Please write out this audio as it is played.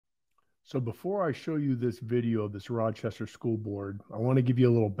So before I show you this video of this Rochester School Board, I want to give you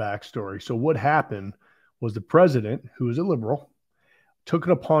a little backstory. So what happened was the president, who is a liberal, took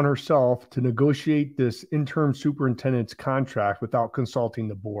it upon herself to negotiate this interim superintendent's contract without consulting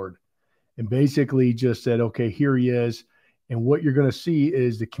the board, and basically just said, okay, here he is. And what you're going to see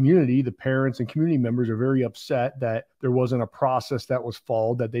is the community, the parents and community members are very upset that there wasn't a process that was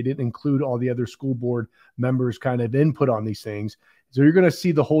followed, that they didn't include all the other school board members' kind of input on these things. So you're going to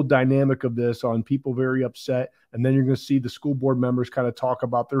see the whole dynamic of this on people very upset. And then you're going to see the school board members kind of talk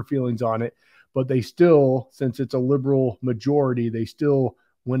about their feelings on it. But they still, since it's a liberal majority, they still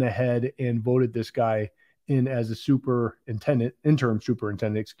went ahead and voted this guy in as a superintendent, interim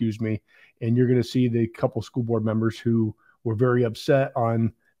superintendent, excuse me. And you're going to see the couple school board members who were very upset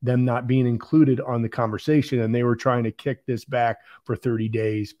on them not being included on the conversation. And they were trying to kick this back for 30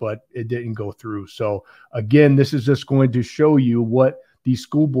 days, but it didn't go through. So again, this is just going to show you what these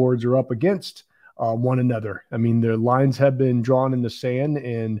school boards are up against one another. I mean, their lines have been drawn in the sand,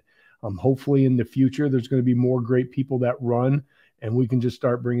 and hopefully in the future, there's going to be more great people that run, and we can just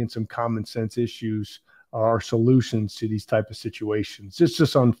start bringing some common sense issues or solutions to these type of situations. It's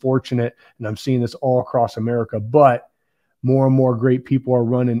just unfortunate, and I'm seeing this all across America, but more and more great people are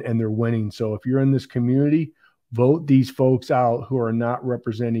running and they're winning. So if you're in this community, vote these folks out who are not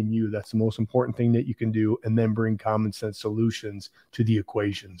representing you. That's the most important thing that you can do, and then bring common sense solutions to the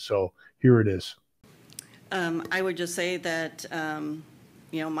equation. So here it is. I would just say that,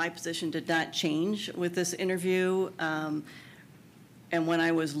 my position did not change with this interview. And when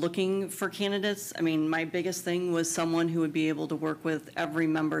I was looking for candidates, I mean, my biggest thing was someone who would be able to work with every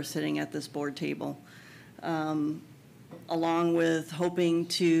member sitting at this board table. Along with hoping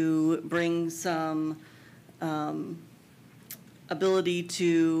to bring some ability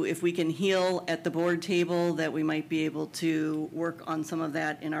to, if we can heal at the board table, that we might be able to work on some of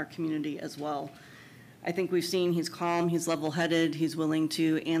that in our community as well. I think we've seen he's calm, he's level-headed, he's willing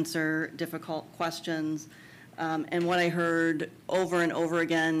to answer difficult questions. And what I heard over and over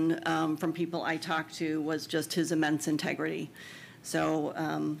again from people I talked to was just his immense integrity. So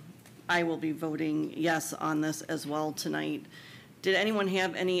I will be voting yes on this as well tonight. Did anyone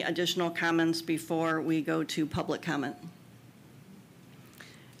have any additional comments before we go to public comment?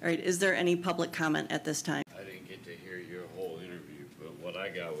 All right, is there any public comment at this time? I didn't get to hear your whole interview, but what I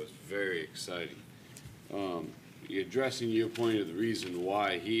got was very exciting. Addressing your point of the reason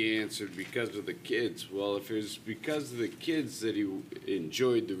why, he answered because of the kids. Well, if it was because of the kids that he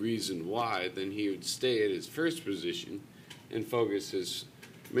enjoyed the reason why, then he would stay at his first position and focus his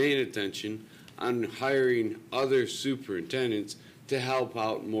main attention on hiring other superintendents to help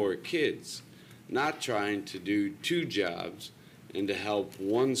out more kids, not trying to do two jobs and to help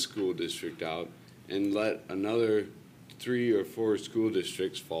one school district out and let another 3 or 4 school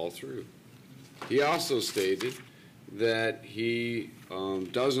districts fall through. He also stated that he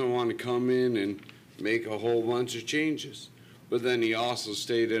doesn't want to come in and make a whole bunch of changes. But then he also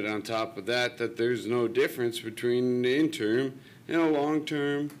stated on top of that that there's no difference between an interim and a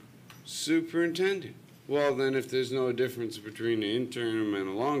long-term superintendent. Well, then if there's no difference between an interim and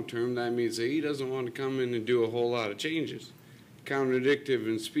a long-term, that means that he doesn't want to come in and do a whole lot of changes. Contradictive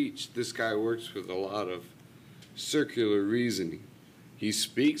in speech. This guy works with a lot of circular reasoning. He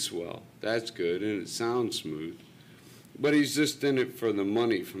speaks well, that's good, and it sounds smooth. But he's just in it for the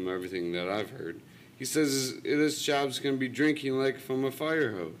money from everything that I've heard. He says this job's going to be drinking like from a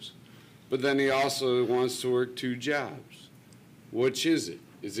fire hose. But then he also wants to work 2 jobs. Which is it?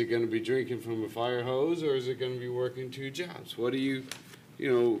 Is it going to be drinking from a fire hose, or is it going to be working 2 jobs? What do you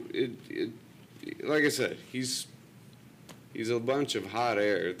like I said, he's a bunch of hot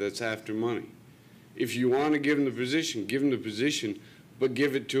air that's after money. If you want to give him the position, but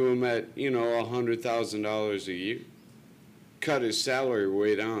give it to him at, $100,000 a year. Cut his salary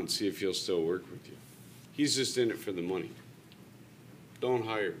way down, see if he'll still work with you. He's just in it for the money. Don't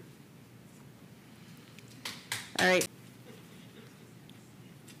hire him. All right.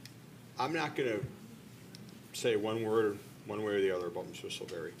 I'm not going to say one word, one way or the other about Mr.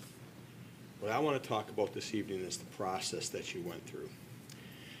 Silveri. What I want to talk about this evening is the process that you went through.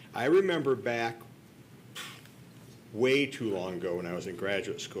 I remember back way too long ago when I was in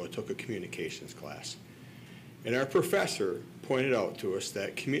graduate school, I took a communications class. And our professor pointed out to us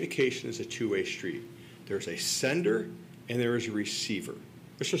that communication is a two-way street. There's a sender and there is a receiver.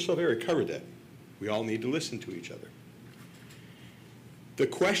 Mr. Silveri covered that. We all need to listen to each other. The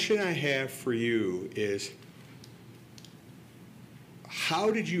question I have for you is, how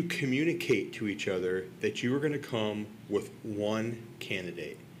did you communicate to each other that you were going to come with one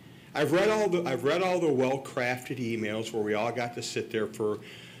candidate? I've read all the well-crafted emails where we all got to sit there for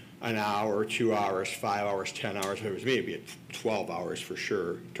an hour, 2 hours, 5 hours, 10 hours, if it was me, it'd be 12 hours for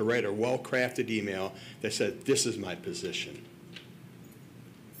sure, to write a well-crafted email that said, this is my position.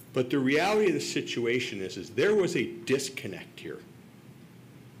 But the reality of the situation is there was a disconnect here.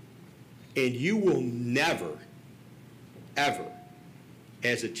 And you will never, ever,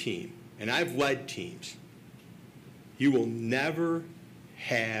 as a team, and I've led teams, you will never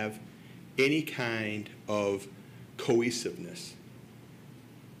have any kind of cohesiveness,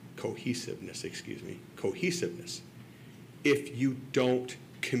 if you don't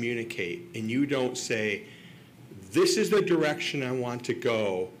communicate and you don't say, this is the direction I want to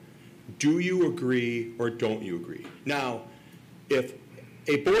go, do you agree or don't you agree? Now, if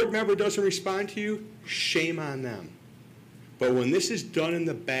a board member doesn't respond to you, shame on them. But when this is done in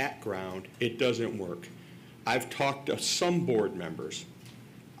the background, it doesn't work. I've talked to some board members.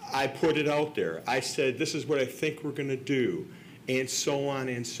 I put it out there. I said, this is what I think we're going to do, and so on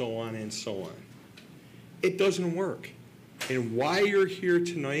and so on and so on. It doesn't work. And why you're here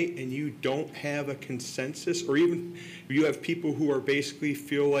tonight and you don't have a consensus, or even you have people who are basically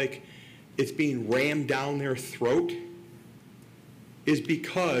feel like it's being rammed down their throat, is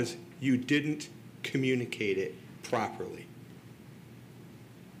because you didn't communicate it properly.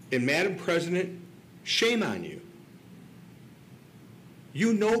 And Madam President, shame on you.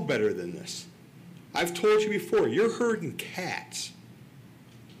 You know better than this. I've told you before, you're herding cats.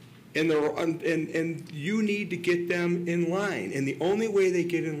 And you need to get them in line. And the only way they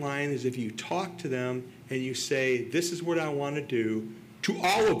get in line is if you talk to them and you say, this is what I want to do, to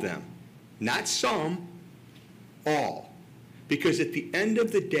all of them. Not some, all. Because at the end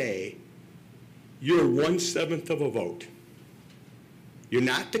of the day, you're 1/7 of a vote. You're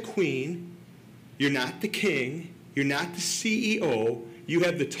not the queen, you're not the king, you're not the CEO, you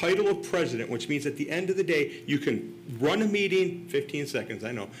have the title of president, which means at the end of the day, you can run a meeting, 15 seconds,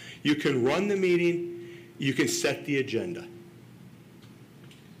 I know. You can run the meeting, you can set the agenda.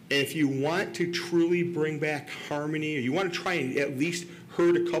 And if you want to truly bring back harmony, or you want to try and at least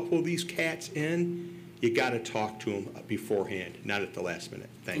herd a couple of these cats in, you got to talk to them beforehand, not at the last minute.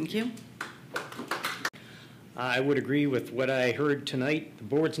 Thank you. I would agree with what I heard tonight. The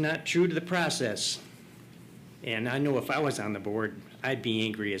board's not true to the process. And I know if I was on the board, I'd be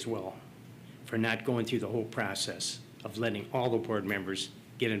angry as well for not going through the whole process of letting all the board members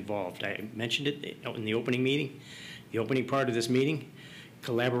get involved. I mentioned it in the opening meeting, the opening part of this meeting.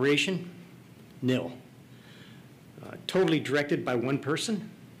 Collaboration, nil. Totally directed by one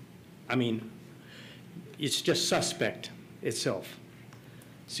person. I mean, it's just suspect itself.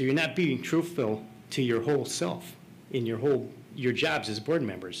 So you're not being truthful to your whole self in your jobs as board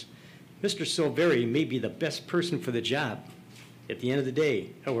members. Mr. Silveri may be the best person for the job at the end of the day.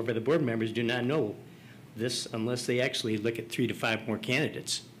 However, the board members do not know this unless they actually look at 3 to 5 more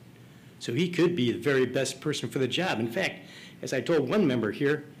candidates. So he could be the very best person for the job. In fact, as I told one member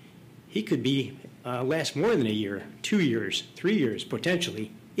here, he could be last more than a year, 2 years, 3 years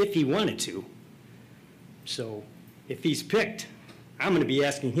potentially, if he wanted to. So if he's picked, I'm going to be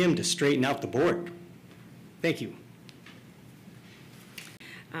asking him to straighten out the board. Thank you.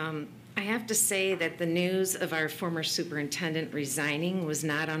 I have to say that the news of our former superintendent resigning was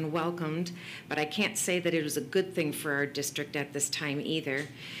not unwelcomed, but I can't say that it was a good thing for our district at this time either.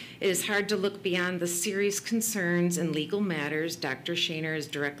 It is hard to look beyond the serious concerns and legal matters Dr. Shaner is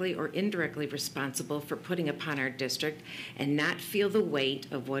directly or indirectly responsible for putting upon our district and not feel the weight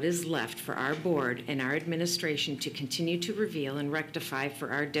of what is left for our board and our administration to continue to reveal and rectify for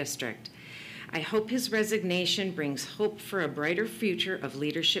our district. I hope his resignation brings hope for a brighter future of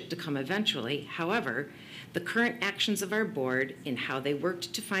leadership to come eventually. However, the current actions of our board in how they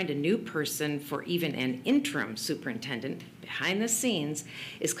worked to find a new person for even an interim superintendent behind the scenes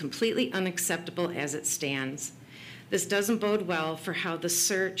is completely unacceptable as it stands. This doesn't bode well for how the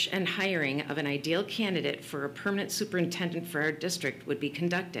search and hiring of an ideal candidate for a permanent superintendent for our district would be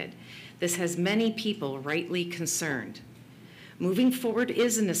conducted. This has many people rightly concerned. Moving forward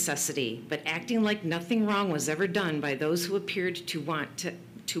is a necessity, but acting like nothing wrong was ever done by those who appeared to want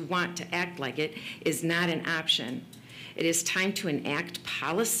to act like it is not an option. It is time to enact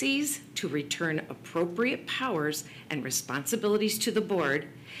policies to return appropriate powers and responsibilities to the board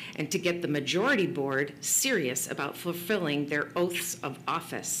and to get the majority board serious about fulfilling their oaths of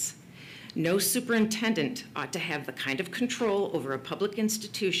office. No superintendent ought to have the kind of control over a public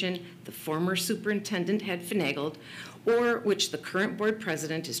institution the former superintendent had finagled or which the current board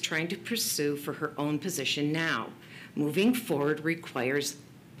president is trying to pursue for her own position now. Moving forward requires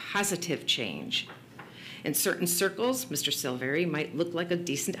positive change. In certain circles, Mr. Silveri might look like a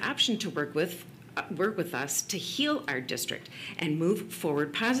decent option to work with us to heal our district and move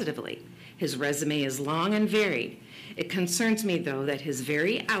forward positively. His resume is long and varied. It concerns me, though, that his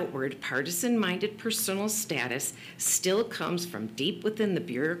very outward, partisan-minded personal status still comes from deep within the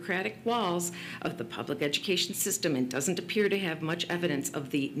bureaucratic walls of the public education system and doesn't appear to have much evidence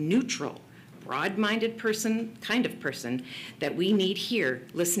of the neutral, broad-minded kind of person that we need here,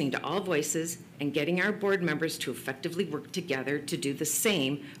 listening to all voices and getting our board members to effectively work together to do the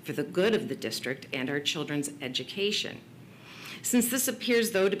same for the good of the district and our children's education. Since this appears,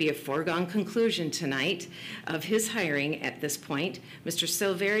 though, to be a foregone conclusion tonight of his hiring at this point, Mr.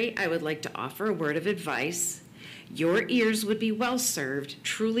 Silveri, I would like to offer a word of advice. Your ears would be well served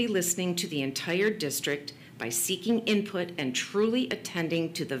truly listening to the entire district by seeking input and truly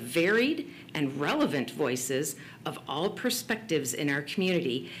attending to the varied and relevant voices of all perspectives in our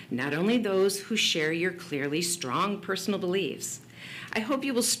community, not only those who share your clearly strong personal beliefs. I hope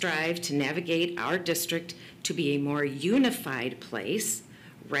you will strive to navigate our district to be a more unified place,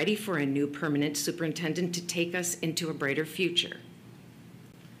 ready for a new permanent superintendent to take us into a brighter future.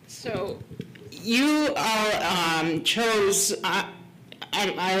 So you all chose, I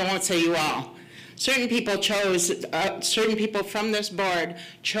won't say you all, certain people from this board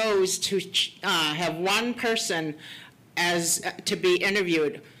chose to have one person to be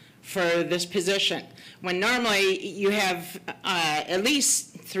interviewed for this position, when normally you have at least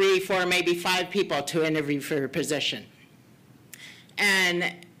 3, 4, maybe 5 people to interview for your position.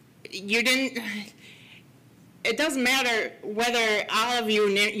 And you didn't, it doesn't matter whether all of you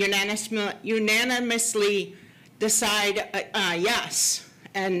unanimously decide yes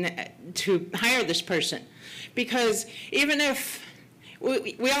and to hire this person. Because even if,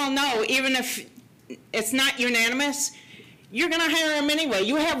 we all know, even if it's not unanimous, you're gonna hire him anyway.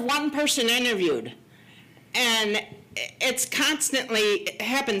 You have one person interviewed. And it's constantly, it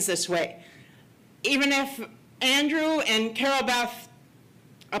happens this way. Even if Andrew and Carol Beth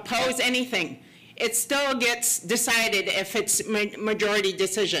oppose anything, it still gets decided if it's majority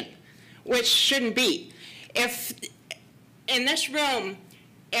decision, which shouldn't be. If, in this room,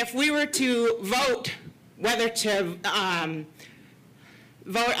 if we were to vote whether to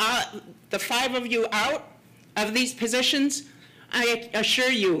vote the 5 of you out of these positions, I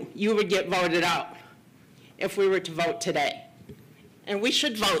assure you, you would get voted out if we were to vote today. And we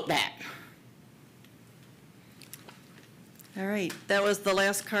should vote that. All right, that was the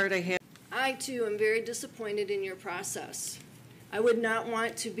last card I had. I, too, am very disappointed in your process. I would not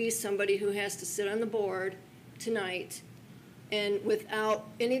want to be somebody who has to sit on the board tonight and without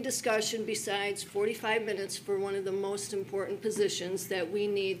any discussion besides 45 minutes for one of the most important positions that we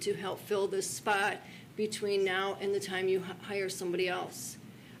need to help fill this spot between now and the time you hire somebody else.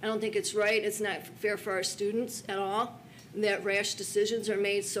 I don't think it's right. It's not fair for our students at all that rash decisions are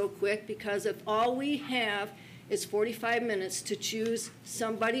made so quick, because if all we have is 45 minutes to choose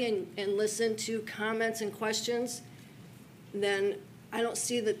somebody and listen to comments and questions, then I don't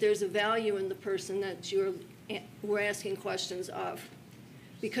see that there's a value in the person that we're asking questions of,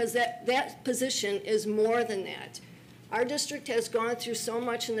 because that position is more than that. Our district has gone through so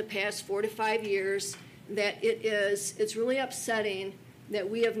much in the past 4 to 5 years that it's really upsetting that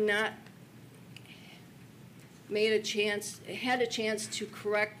we have not had a chance to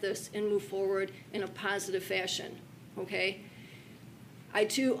correct this and move forward in a positive fashion, okay? I,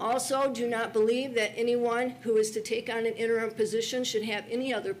 too, also do not believe that anyone who is to take on an interim position should have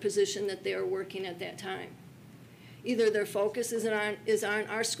any other position that they are working at that time. Either their focus is on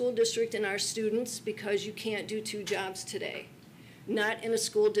our school district and our students, because you can't do 2 jobs today. Not in a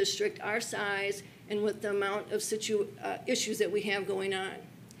school district our size and with the amount of issues that we have going on.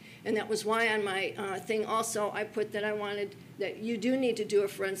 And that was why on my thing also I put that I wanted that you do need to do a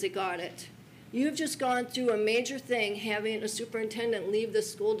forensic audit. You've just gone through a major thing having a superintendent leave the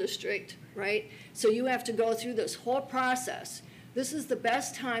school district, right? So you have to go through this whole process. This is the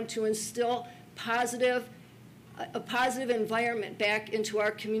best time to instill a positive environment back into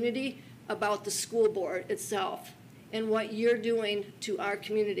our community about the school board itself and what you're doing to our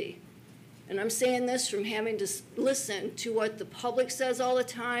community. And I'm saying this from having to listen to what the public says all the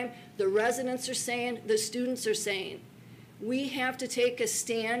time, the residents are saying, the students are saying. We have to take a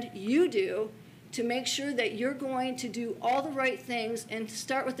stand, you do, to make sure that you're going to do all the right things and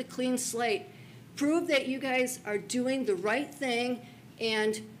start with a clean slate. Prove that you guys are doing the right thing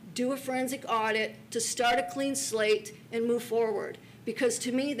and do a forensic audit to start a clean slate and move forward. Because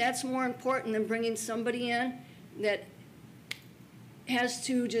to me, that's more important than bringing somebody in that has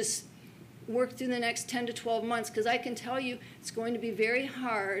to just work through the next 10 to 12 months, because I can tell you it's going to be very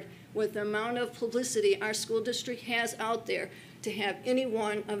hard with the amount of publicity our school district has out there to have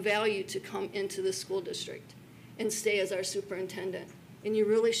anyone of value to come into the school district and stay as our superintendent. And you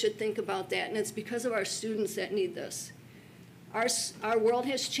really should think about that. And it's because of our students that need this. Our world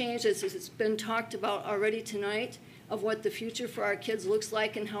has changed, as it's been talked about already tonight, of what the future for our kids looks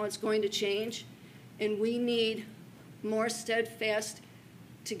like and how it's going to change. And we need more steadfast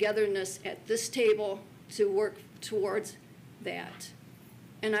togetherness at this table to work towards that.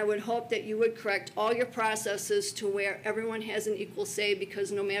 And I would hope that you would correct all your processes to where everyone has an equal say,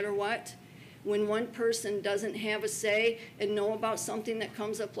 because no matter what, when one person doesn't have a say and know about something that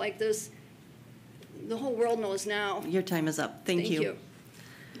comes up like this, the whole world knows now. Your time is up. Thank you.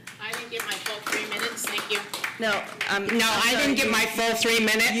 I didn't get my full 3 minutes, thank you. No, No, I didn't get my full 3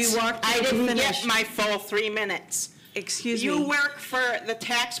 minutes. You walked I through the didn't finish. get my full 3 minutes. Excuse You me. work for the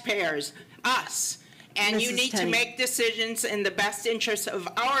taxpayers, us, and you Mrs. need to Tenney. make decisions in the best interest of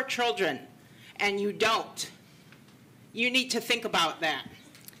our children, and you don't. You need to think about that.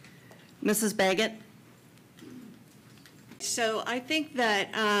 Mrs. Baggett? So I think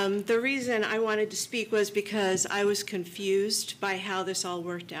that the reason I wanted to speak was because I was confused by how this all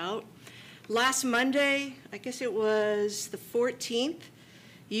worked out. Last Monday, I guess it was the 14th,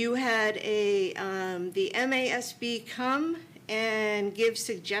 you had the MASB come and give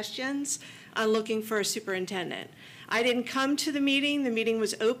suggestions on looking for a superintendent. I didn't come to the meeting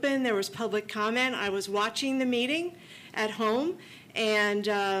was open, there was public comment, I was watching the meeting at home and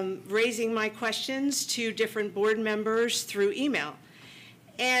raising my questions to different board members through email.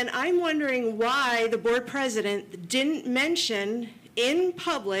 And I'm wondering why the board president didn't mention in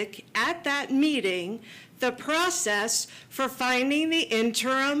public at that meeting the process for finding the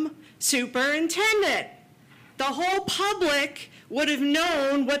interim superintendent. The whole public would have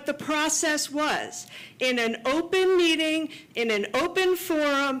known what the process was. In an open meeting, in an open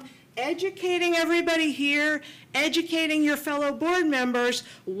forum, educating everybody here, educating your fellow board members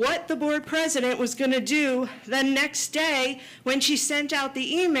what the board president was going to do the next day when she sent out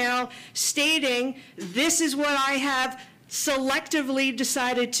the email stating, this is what I have selectively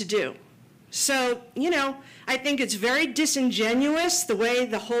decided to do. So, I think it's very disingenuous the way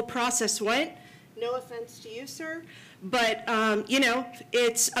the whole process went. No offense to you, sir. But,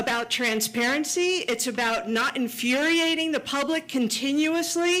 it's about transparency. It's about not infuriating the public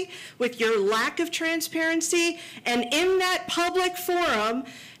continuously with your lack of transparency. And in that public forum,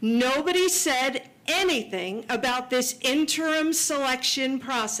 nobody said anything about this interim selection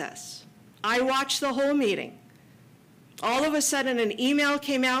process. I watched the whole meeting. All of a sudden, an email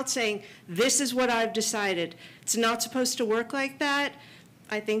came out saying, this is what I've decided. It's not supposed to work like that.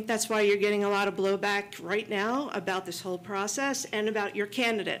 I think that's why you're getting a lot of blowback right now about this whole process and about your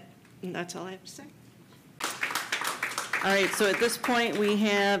candidate. And that's all I have to say. All right, so at this point, we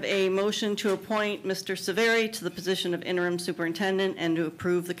have a motion to appoint Mr. Severi to the position of interim superintendent and to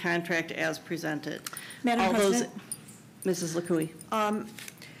approve the contract as presented. Madam President? Mrs. LaCouey.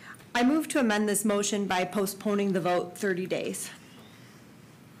 I move to amend this motion by postponing the vote 30 days.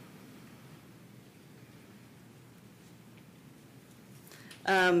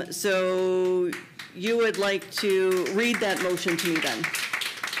 So you would like to read that motion to me then?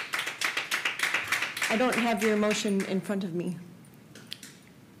 I don't have your motion in front of me.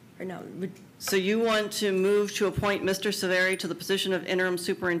 Or no. So you want to move to appoint Mr. Severi to the position of interim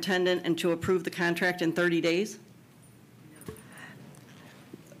superintendent and to approve the contract in 30 days?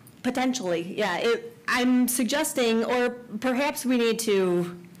 Potentially, yeah. I'm suggesting, or perhaps we need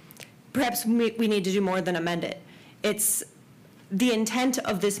to do more than amend it. It's the intent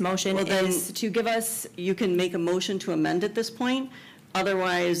of this motion is to give us. You can make a motion to amend at this point.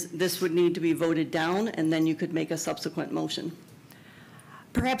 Otherwise, this would need to be voted down, and then you could make a subsequent motion.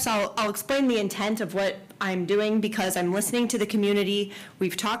 Perhaps I'll explain the intent of what I'm doing because I'm listening to the community.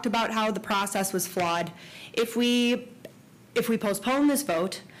 We've talked about how the process was flawed. If we postpone this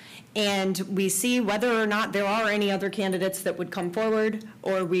vote and we see whether or not there are any other candidates that would come forward,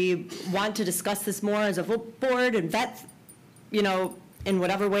 or we want to discuss this more as a board and vet, in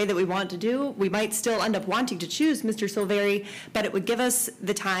whatever way that we want to do, we might still end up wanting to choose Mr. Silveri, but it would give us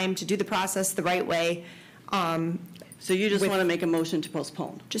the time to do the process the right way. So you just want to make a motion to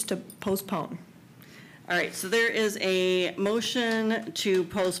postpone? Just to postpone. All right, so there is a motion to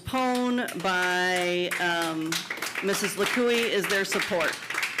postpone by Mrs. LaCouey. Is there support?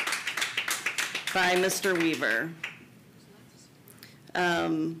 By Mr. Weaver.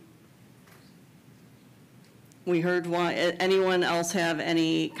 We heard one. Anyone else have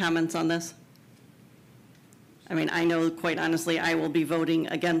any comments on this? I mean, I know, quite honestly, I will be voting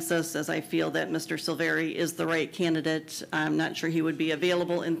against this as I feel that Mr. Silveri is the right candidate. I'm not sure he would be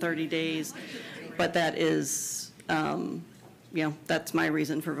available in 30 days, but that is you know, that's my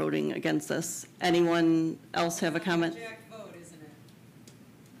reason for voting against this. Anyone else have a comment?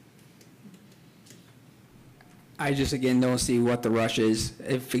 I just, again, don't see what the rush is.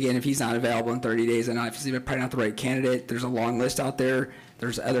 If he's not available in 30 days, then obviously probably not the right candidate. There's a long list out there.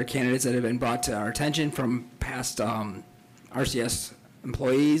 There's other candidates that have been brought to our attention from past RCS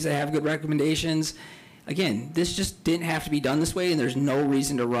employees that have good recommendations. Again, this just didn't have to be done this way, and there's no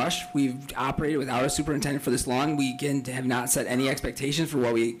reason to rush. We've operated without a superintendent for this long. We, again, have not set any expectations for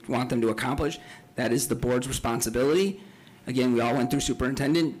what we want them to accomplish. That is the board's responsibility. Again, we all went through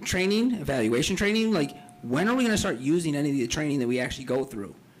superintendent training, evaluation training. Like, when are we going to start using any of the training that we actually go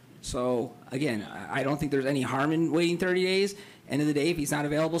through? So, again, I don't think there's any harm in waiting 30 days. End of the day, if he's not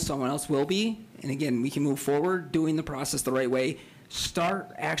available, someone else will be. And again, we can move forward doing the process the right way.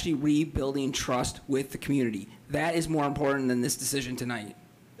 Start actually rebuilding trust with the community. That is more important than this decision tonight.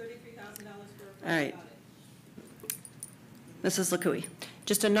 $33,000 for All right. Mrs. LaCouey.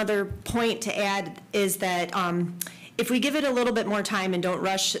 Just another point to add is that if we give it a little bit more time and don't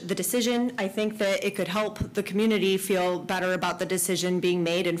rush the decision, I think that it could help the community feel better about the decision being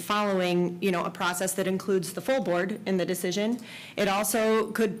made and following, you know, a process that includes the full board in the decision. It also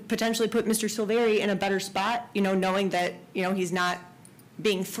could potentially put Mr. Silveri in a better spot, you know, knowing that, you know, he's not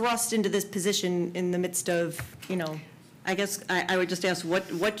being thrust into this position in the midst of, you know. I guess I would just ask,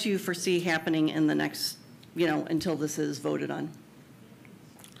 what do you foresee happening in the next, you know, until this is voted on?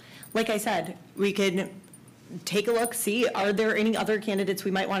 Like I said, we could take a look, see, are there any other candidates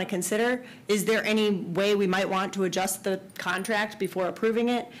we might want to consider? Is there any way we might want to adjust the contract before approving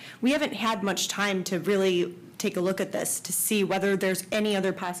it? We haven't had much time to really take a look at this to see whether there's any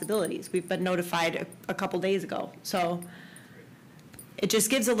other possibilities. We've been notified a couple days ago. So it just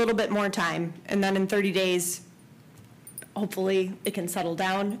gives a little bit more time. And then in 30 days, hopefully it can settle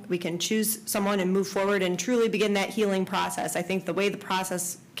down. We can choose someone and move forward and truly begin that healing process. I think the way the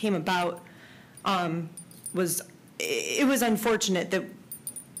process came about was unfortunate that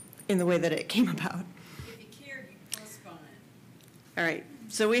in the way that it came about. If you cared, you could postpone it. All right,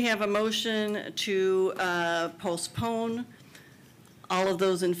 so we have a motion to postpone. All of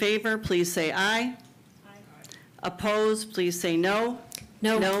those in favor, please say aye. Aye. Opposed, please say no.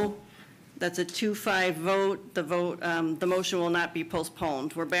 No. No. That's a 2-5 vote. The motion will not be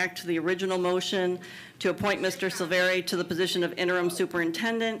postponed. We're back to the original motion to appoint Mr. Silveri to the position of interim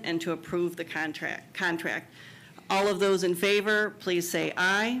superintendent and to approve the contract. All of those in favor, please say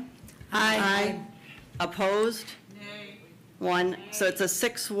aye. Aye. Opposed? Nay. 1. So it's a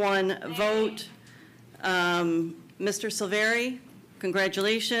 6-1 vote. Mr. Silveri,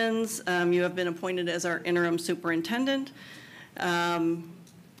 congratulations. You have been appointed as our interim superintendent.